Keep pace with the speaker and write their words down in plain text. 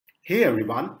Hey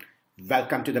everyone,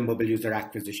 welcome to the Mobile User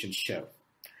Acquisition Show.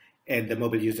 In the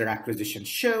Mobile User Acquisition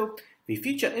Show, we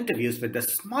feature interviews with the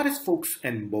smartest folks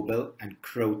in mobile and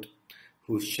growth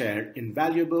who share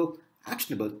invaluable,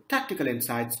 actionable, tactical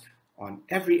insights on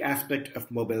every aspect of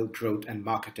mobile growth and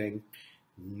marketing,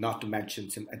 not to mention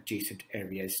some adjacent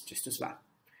areas just as well.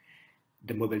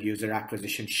 The Mobile User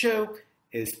Acquisition Show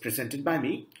is presented by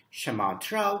me, Shamanth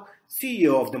Rao,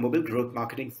 CEO of the mobile growth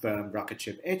marketing firm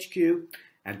Rocketship HQ,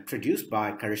 and produced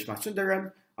by Karishma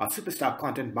Sundaram, our superstar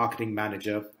content marketing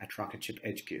manager at Rocketship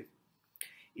HQ.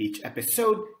 Each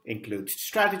episode includes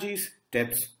strategies,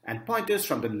 tips, and pointers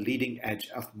from the leading edge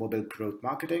of mobile growth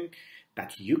marketing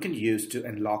that you can use to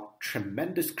unlock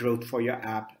tremendous growth for your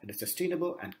app in a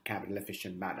sustainable and capital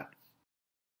efficient manner.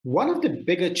 One of the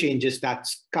bigger changes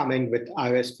that's coming with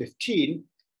iOS 15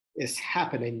 is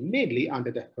happening mainly under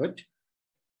the hood.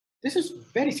 This is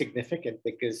very significant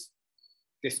because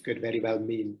this could very well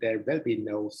mean there will be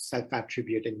no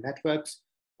self-attributing networks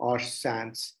or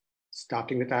SKANs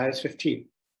starting with iOS 15.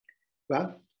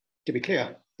 Well, to be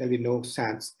clear, there'll be no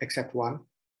SKANs except one,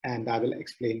 and I will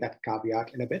explain that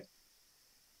caveat in a bit.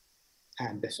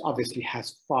 And this obviously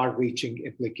has far-reaching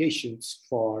implications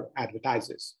for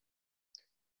advertisers.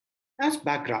 As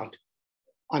background,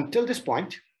 until this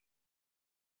point,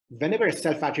 whenever a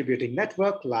self-attributing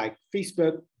network like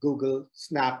Facebook, Google,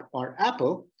 Snap, or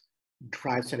Apple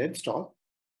drives an install,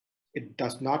 it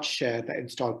does not share the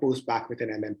install post back with an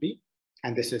MMP.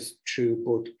 And this is true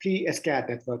both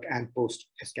pre-SKAdNetwork and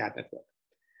post-SKAdNetwork.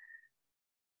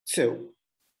 So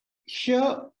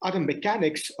here are the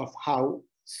mechanics of how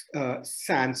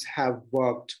SKANs have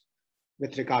worked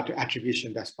with regard to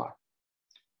attribution thus far.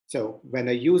 So when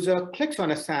a user clicks on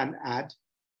a SKAN ad,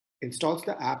 installs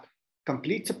the app,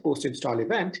 completes a post-install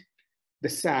event, the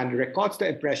SKAN records the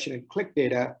impression and click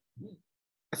data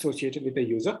associated with the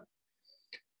user.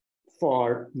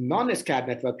 For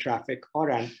non-SKAdNetwork traffic,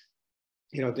 or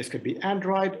this could be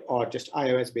Android or just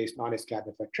iOS-based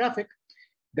non-SKAdNetwork traffic,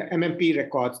 the MMP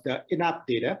records the in-app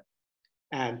data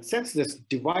and sends this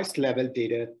device-level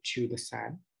data to the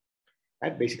SKAN.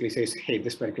 That basically says, hey,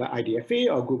 this particular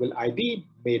IDFA or Google ID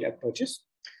made a purchase.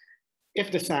 If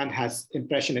the SKAN has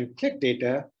impression and click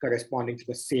data corresponding to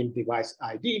the same device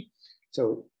ID,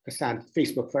 so the SKAN,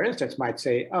 Facebook, for instance, might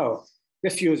say, oh,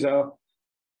 this user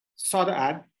saw the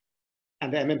ad,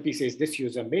 and the MMP says this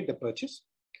user made the purchase.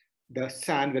 The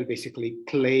SKAN will basically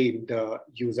claim the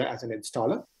user as an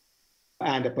installer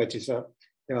and a purchaser.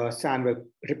 The SKAN will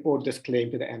report this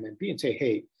claim to the MMP and say,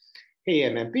 hey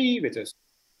MMP, which is,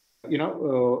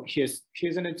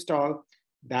 here's an install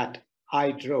that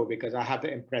I drove because I have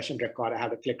the impression record, I have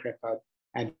the click record,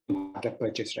 and you have the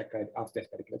purchase record of this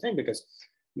particular thing because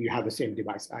you have the same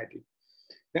device ID.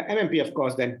 The MMP, of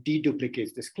course, then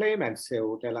deduplicates this claim. And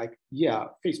so they're like, yeah,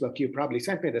 Facebook, you probably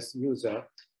sent me this user,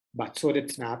 but so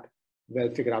did Snap.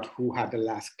 We'll figure out who had the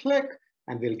last click,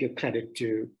 and we'll give credit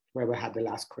to whoever had the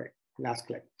last click.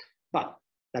 But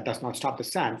that does not stop the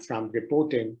SKAN from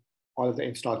reporting all of the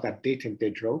installs that they think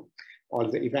they drove, all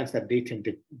of the events that they think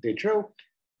they drove,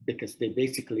 because they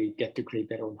basically get to create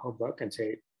their own homework and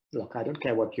say, look, I don't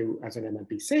care what you as an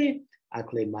MMP say, I'll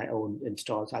claim my own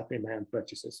installs, I'll claim my own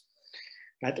purchases.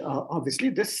 But obviously,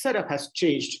 this setup has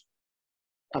changed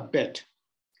a bit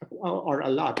or a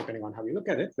lot, depending on how you look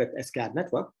at it, with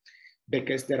SKAdNetwork,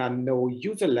 because there are no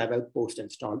user-level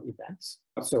post-install events.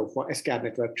 So for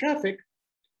SKAdNetwork traffic,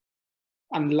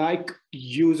 unlike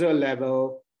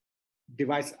user-level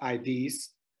device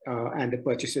IDs and the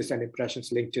purchases and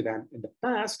impressions linked to them in the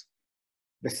past,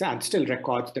 the SKAN still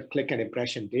records the click and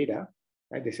impression data.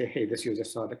 Right? They say, hey, this user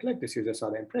saw the click, this user saw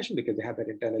the impression because they have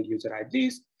their internal user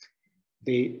IDs.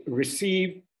 They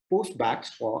receive postbacks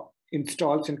for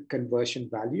installs and conversion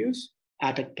values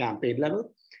at a campaign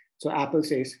level. So Apple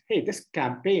says, hey, this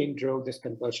campaign drove this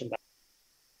conversion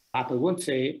value. Apple won't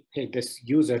say, hey, this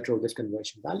user drove this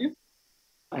conversion value.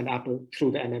 And Apple,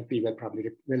 through the MMP,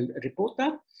 will report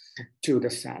that to the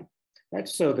SKAN. Right?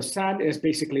 So the SKAN is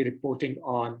basically reporting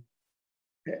on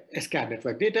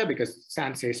SKAdNetwork data because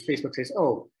SKAN says, Facebook says,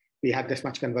 oh, we have this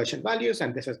much conversion values,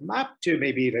 and this is mapped to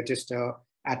maybe register,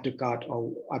 add to cart,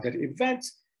 or other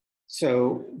events.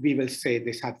 So we will say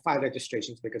this had 5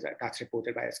 registrations because that's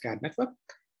reported by SKAdNetwork.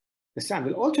 The SKAN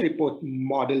will also report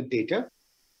model data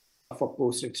for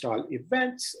post-install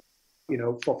events.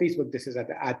 For Facebook, this is at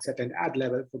the ad set and ad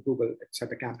level. For Google, it's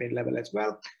at the campaign level as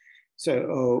well.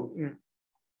 So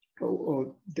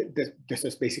this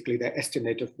is basically the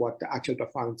estimate of what the actual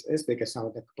performance is because some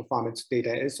of the performance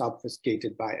data is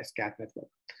obfuscated by SKAdNetwork,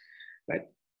 right?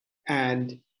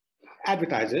 And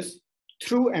advertisers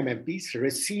through MMPs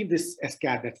receive this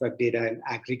SKAdNetwork data in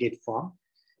aggregate form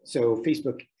So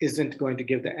Facebook isn't going to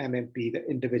give the MMP the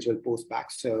individual post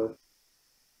back. So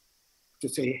to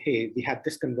say, hey, we had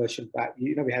this conversion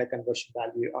value, we had a conversion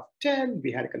value of 10,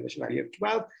 we had a conversion value of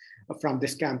 12 from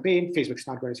this campaign. Facebook's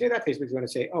not going to say that. Facebook's going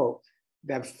to say, oh,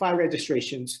 there are 5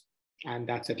 registrations, and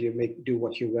that's it. You do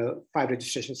what you will. 5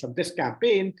 registrations from this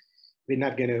campaign. We're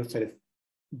not going to sort of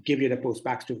give you the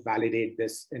postbacks to validate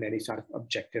this in any sort of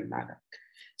objective manner.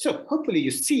 So hopefully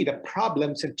you see the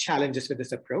problems and challenges with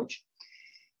this approach.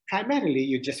 Primarily,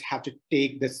 you just have to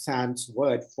take the SKAN's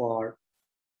word for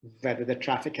whether the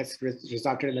traffic has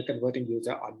resulted in a converting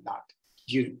user or not.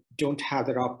 You don't have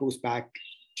the raw postback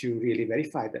to really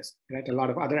verify this, right? A lot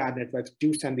of other ad networks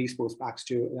do send these postbacks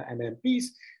to the MMPs,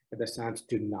 but the SKANs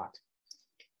do not.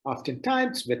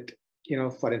 Oftentimes with,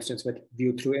 for instance, with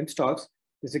view-through installs,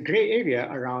 there's a gray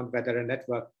area around whether a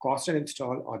network costs an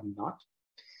install or not.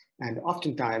 And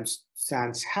oftentimes,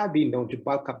 SKANs have been known to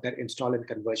bulk up their install and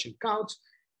conversion counts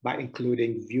by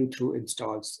including view-through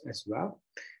installs as well,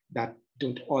 that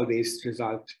don't always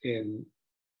result in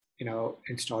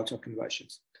installs or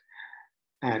conversions.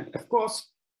 And of course,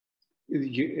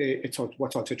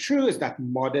 what's also true is that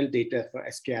model data for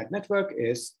SKAdNetwork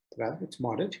is, well, it's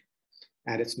modeled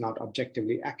and it's not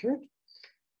objectively accurate.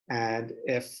 And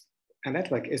if a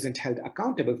network isn't held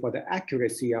accountable for the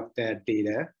accuracy of their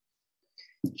data,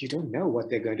 you don't know what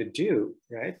they're going to do,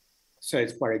 right? So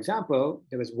for example,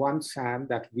 there was one SKAN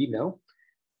that we know,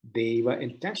 they were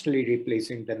intentionally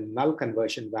replacing the null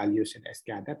conversion values in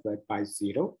SKAdNetwork by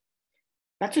 0.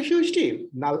 That's a huge deal.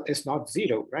 Null is not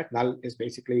 0, right? Null is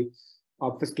basically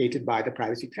obfuscated by the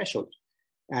privacy threshold.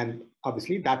 And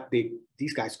obviously that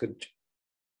these guys could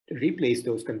replace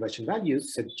those conversion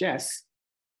values suggests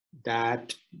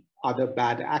that other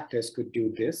bad actors could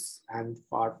do this and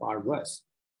far, far worse.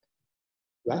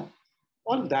 Well,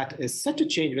 all of that is set to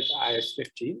change with iOS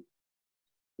 15.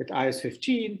 With iOS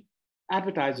 15,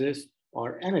 advertisers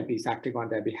or MMPs acting on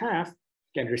their behalf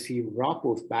can receive raw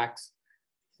postbacks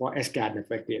for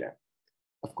SKAdNetwork data.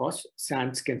 Of course,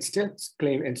 SKANs can still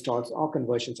claim installs or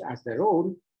conversions as their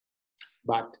own,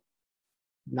 but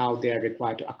now they are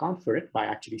required to account for it by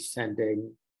actually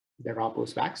sending the raw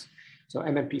postbacks. So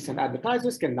MMPs and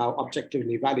advertisers can now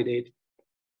objectively validate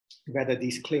whether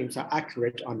these claims are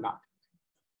accurate or not.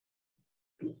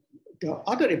 The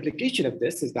other implication of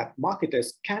this is that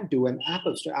marketers can do an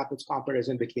apples to apples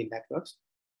comparison between networks,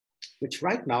 which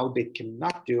right now they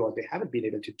cannot do or they haven't been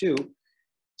able to do,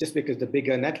 just because the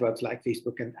bigger networks like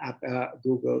Facebook and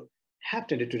Google have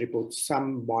tended to report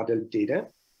some model data,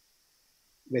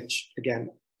 which again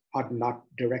are not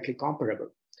directly comparable.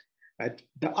 Right?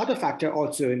 The other factor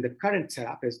also in the current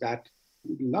setup is that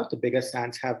a lot of the bigger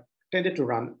SKANs have tended to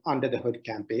run under the hood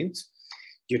campaigns,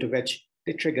 due to which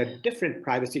they trigger different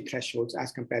privacy thresholds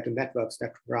as compared to networks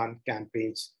that run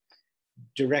campaigns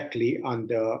directly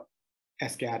under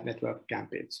SKAdNetwork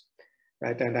campaigns,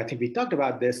 right? And I think we talked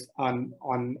about this on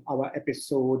our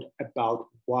episode about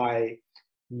why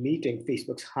meeting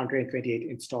Facebook's 128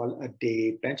 install a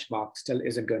day benchmark still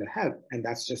isn't going to help. And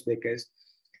that's just because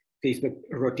Facebook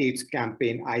rotates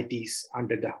campaign IDs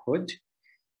under the hood.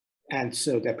 And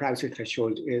so their privacy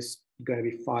threshold is going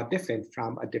to be far different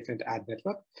from a different ad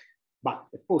network. But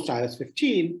with post iOS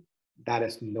 15, that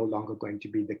is no longer going to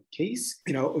be the case.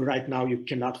 Right now you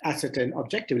cannot ascertain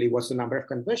objectively what's the number of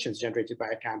conversions generated by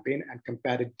a campaign and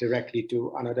compare it directly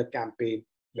to another campaign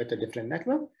with a different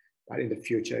network. But in the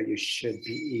future, you should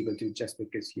be able to, just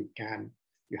because you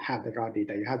have the raw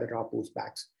data, you have the raw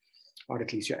postbacks, or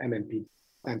at least your MMP,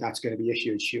 and that's going to be a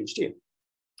huge, huge deal.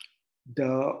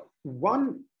 The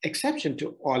one exception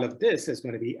to all of this is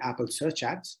going to be Apple search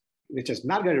ads, which is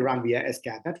not going to run via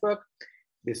SKAdNetwork.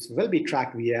 This will be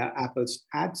tracked via Apple's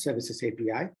Ad Services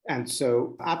API. And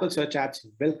so Apple search ads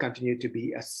will continue to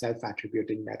be a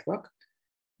self-attributing network.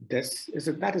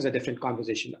 That is a different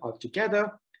conversation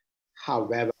altogether.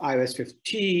 However, iOS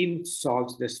 15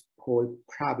 solves this whole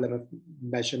problem of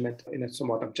measurement in a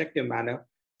somewhat objective manner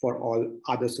for all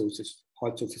sources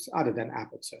other than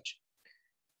Apple search.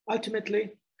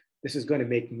 Ultimately, this is going to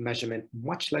make measurement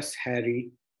much less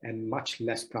hairy and much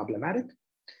less problematic.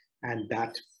 And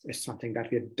that is something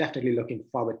that we're definitely looking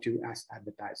forward to as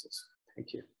advertisers.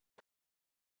 Thank you.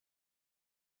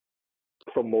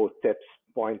 For more tips,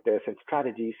 pointers, and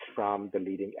strategies from the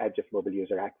leading edge of mobile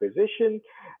user acquisition,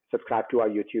 subscribe to our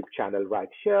YouTube channel right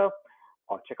here,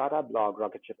 or check out our blog,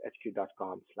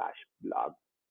 rocketship.hq.com/blog.